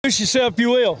Introduce yourself, if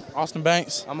you will. Austin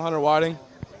Banks. I'm Hunter Whiting.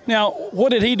 Now, what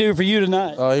did he do for you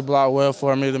tonight? He blocked well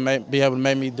for me to be able to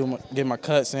make me get my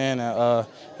cuts in, and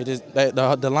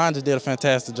the line just did a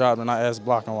fantastic job tonight as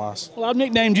blocking wise. Well, I've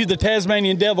nicknamed you the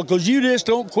Tasmanian Devil because you just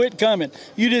don't quit coming.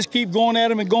 You just keep going at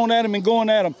him and going at him and going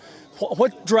at him.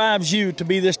 What drives you to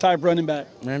be this type running back?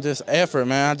 Man, just effort,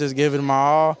 man. I just give it my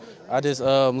all. I just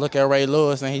look at Ray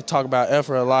Lewis, and he talk about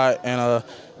effort a lot, and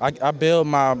I build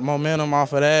my momentum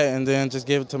off of that and then just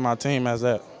give it to my team as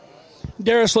that.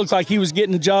 Darius looked like he was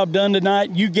getting the job done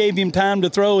tonight. You gave him time to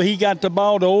throw. He got the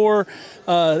ball to Orr.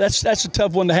 That's a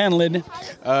tough one to handle, isn't it?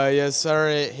 Yes,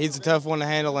 sir. He's a tough one to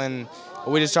handle, and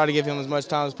we just try to give him as much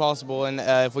time as possible, and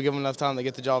if we give him enough time, to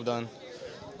get the job done.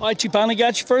 All right, you finally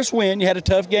got your first win. You had a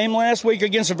tough game last week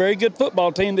against a very good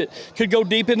football team that could go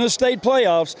deep into the state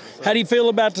playoffs. How do you feel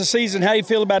about the season? How do you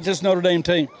feel about this Notre Dame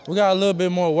team? We got a little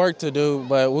bit more work to do,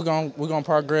 but we're gonna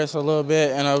progress a little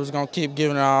bit, and we're just gonna keep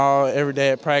giving it all every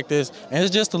day at practice. And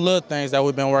it's just the little things that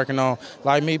we've been working on,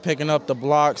 like me picking up the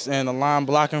blocks and the line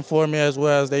blocking for me as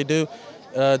well as they do.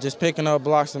 Just picking up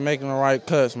blocks and making the right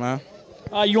cuts, man.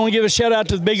 You want to give a shout-out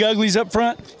to the big uglies up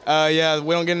front? Yeah,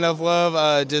 we don't get enough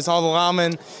love. Just all the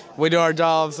linemen, we do our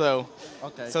job so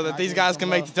that these guys can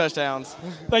make the touchdowns.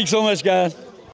 Thanks so much, guys.